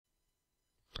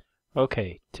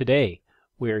Okay, today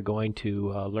we are going to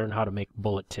learn how to make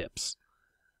bullet tips.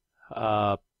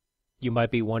 Uh, you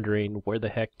might be wondering, where the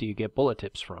heck do you get bullet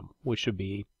tips from? Which should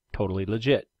be totally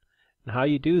legit. And how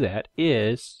you do that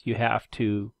is you have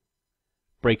to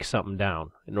break something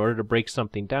down. In order to break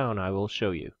something down, I will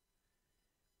show you.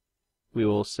 We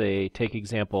will say, take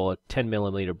example, a 10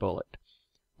 millimeter bullet.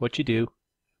 What you do,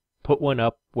 put one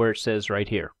up where it says right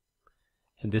here.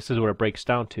 And this is where it breaks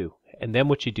down to. And then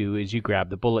what you do is you grab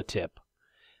the bullet tip.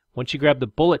 Once you grab the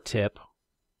bullet tip,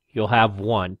 you'll have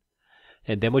one.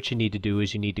 And then what you need to do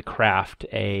is you need to craft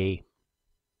a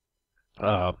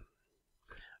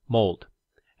mold.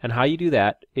 And how you do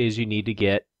that is you need to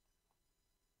get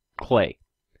clay.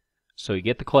 So you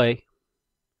get the clay,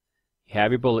 you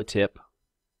have your bullet tip,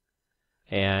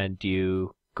 and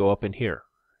you go up in here.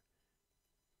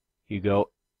 You go,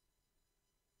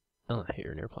 oh,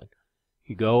 here, an airplane.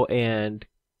 You go and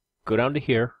go down to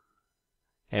here,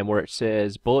 and where it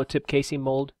says bullet tip casing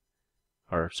mold,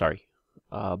 or sorry,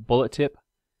 bullet tip,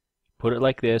 put it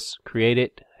like this, create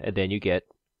it, and then you get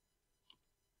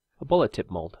a bullet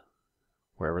tip mold.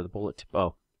 Wherever the bullet tip,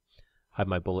 oh, I have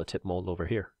my bullet tip mold over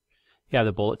here. You have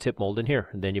the bullet tip mold in here,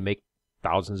 and then you make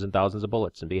thousands and thousands of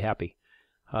bullets and be happy.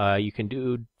 You can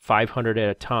do 500 at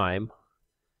a time,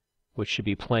 which should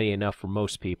be plenty enough for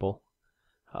most people.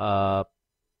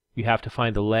 You have to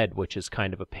find the lead, which is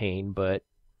kind of a pain, but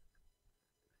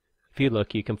if you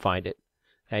look, you can find it.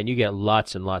 And you get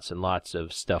lots and lots and lots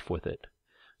of stuff with it.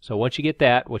 So once you get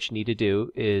that, what you need to do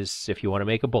is, if you want to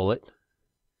make a bullet,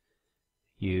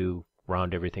 you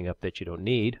round everything up that you don't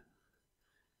need,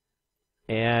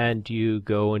 and you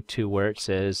go into where it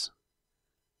says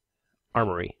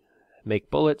armory. Make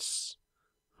bullets.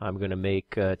 I'm going to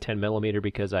make 10 millimeter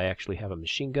because I actually have a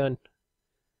machine gun.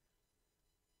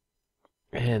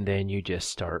 And then you just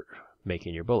start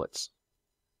making your bullets.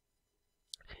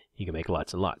 You can make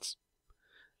lots and lots.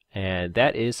 And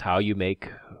that is how you make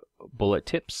bullet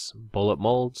tips, bullet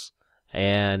molds,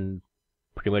 and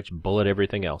pretty much bullet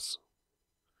everything else.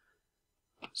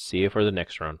 See you for the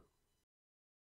next run.